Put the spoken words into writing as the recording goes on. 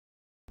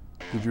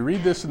Did you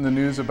read this in the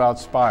news about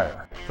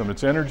Spire? From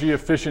its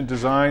energy-efficient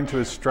design to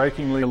its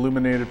strikingly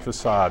illuminated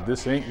facade,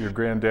 this ain't your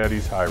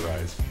granddaddy's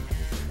high-rise.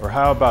 Or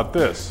how about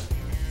this?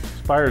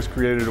 Spire's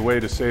created a way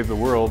to save the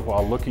world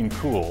while looking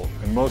cool,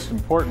 and most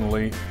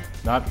importantly,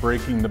 not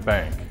breaking the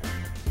bank.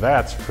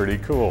 That's pretty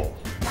cool.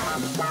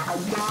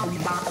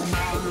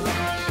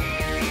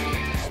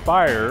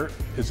 Spire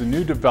is a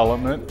new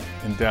development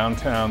in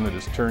downtown that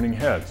is turning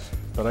heads,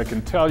 but I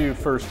can tell you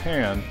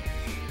firsthand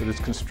that its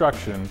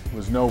construction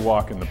was no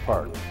walk in the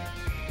park.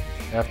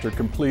 After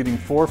completing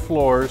 4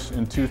 floors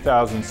in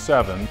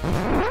 2007,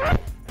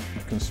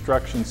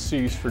 construction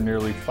ceased for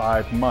nearly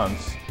 5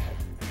 months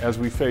as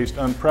we faced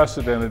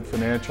unprecedented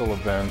financial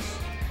events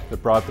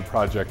that brought the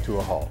project to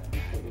a halt.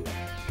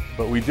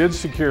 But we did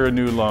secure a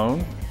new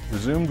loan,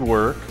 resumed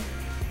work,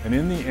 and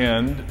in the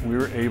end, we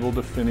were able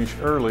to finish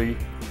early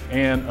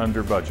and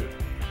under budget.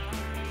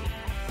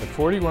 At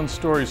 41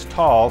 stories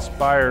tall,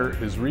 Spire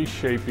is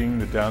reshaping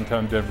the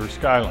downtown Denver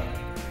skyline,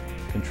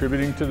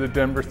 contributing to the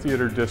Denver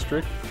Theater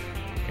District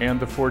and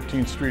the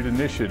 14th Street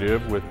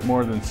Initiative with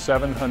more than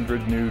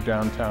 700 new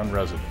downtown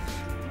residents.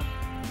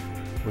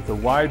 With a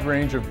wide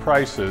range of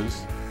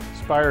prices,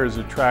 Spire is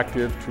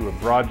attractive to a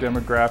broad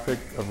demographic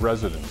of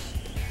residents.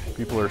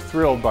 People are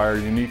thrilled by our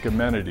unique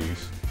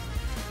amenities.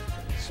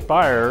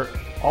 Spire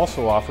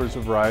also offers a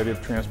variety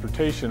of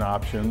transportation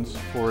options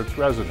for its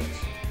residents.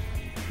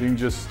 Being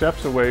just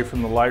steps away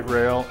from the light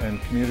rail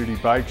and community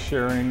bike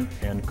sharing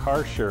and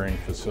car sharing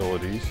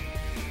facilities,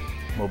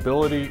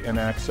 mobility and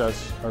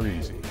access are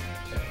easy.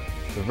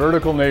 The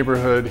vertical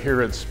neighborhood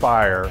here at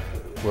Spire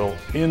will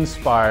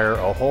inspire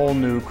a whole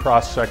new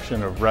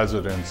cross-section of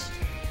residents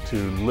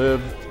to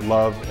live,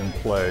 love, and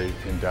play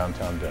in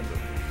downtown Denver.